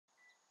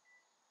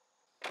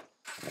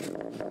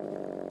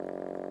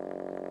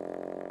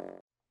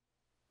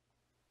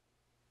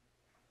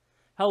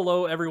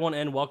Hello everyone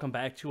and welcome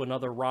back to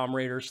another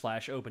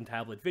ROMRaider / Open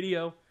Tablet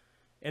video.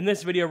 In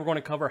this video we're going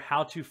to cover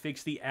how to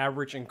fix the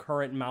average and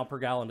current mount per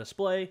gallon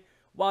display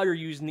while you're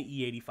using the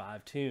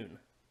e85 tune.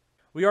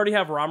 We already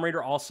have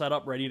ROMRaider all set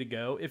up ready to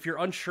go. If you're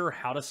unsure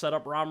how to set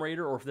up ROMRaider,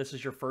 or if this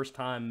is your first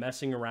time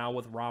messing around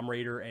with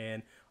ROMRaider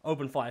and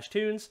OpenFlash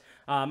tunes,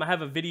 I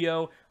have a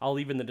video I'll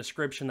leave in the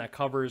description that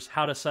covers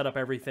how to set up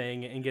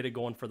everything and get it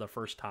going for the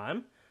first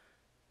time.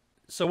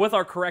 So with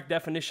our correct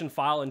definition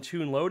file and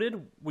tune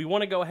loaded, we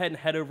want to go ahead and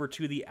head over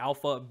to the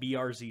Alpha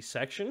BRZ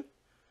section.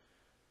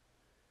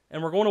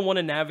 And we're going to want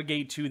to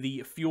navigate to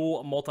the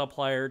Fuel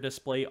Multiplier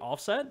Display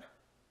Offset.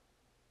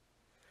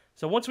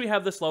 So once we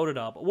have this loaded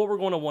up, what we're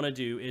going to want to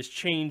do is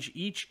change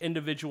each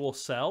individual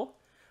cell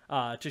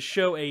to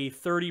show a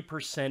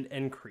 30%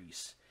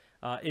 increase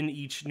in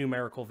each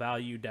numerical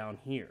value down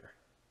here.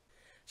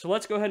 So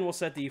let's go ahead and we'll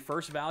set the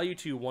first value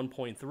to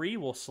 1.3.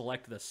 We'll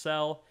select the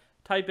cell,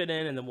 type it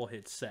in, and then we'll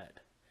hit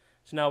set.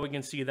 So now we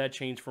can see that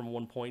change from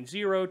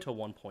 1.0 to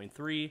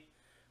 1.3.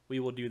 We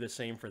will do the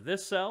same for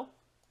this cell.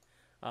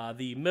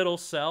 The middle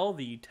cell,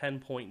 the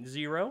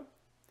 10.0,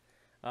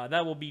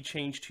 that will be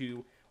changed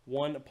to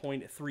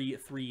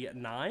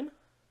 1.339.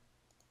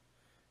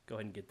 Go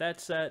ahead and get that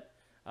set.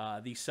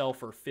 The cell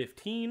for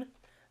 15,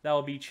 that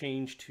will be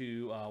changed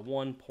to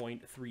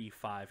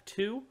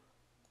 1.352.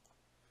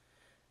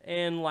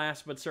 And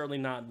last but certainly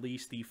not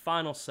least, the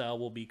final cell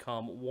will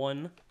become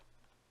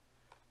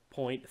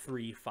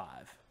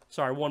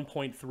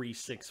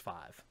 1.365.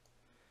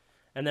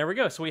 And there we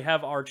go. So we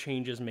have our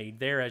changes made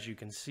there. As you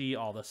can see,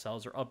 all the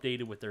cells are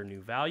updated with their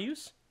new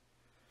values.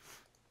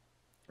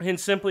 And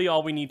simply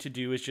all we need to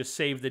do is just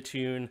save the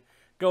tune,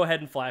 go ahead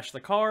and flash the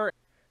car.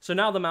 So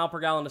now the mile per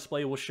gallon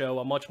display will show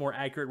a much more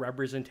accurate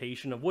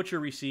representation of what you're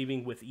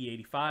receiving with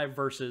E85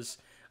 versus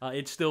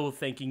it's still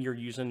thinking you're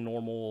using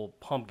normal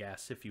pump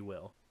gas, if you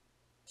will.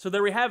 So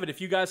there we have it.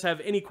 If you guys have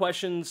any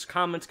questions,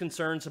 comments,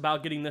 concerns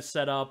about getting this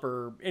set up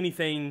or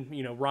anything,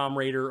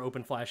 ROMRaider,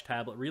 OpenFlash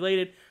Tablet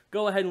related,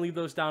 go ahead and leave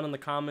those down in the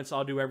comments.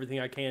 I'll do everything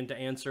I can to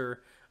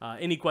answer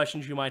any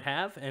questions you might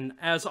have. And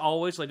as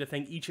always, I'd like to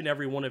thank each and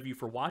every one of you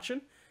for watching.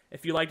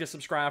 If you'd like to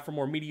subscribe for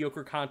more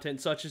mediocre content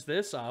such as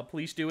this,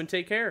 please do and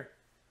take care.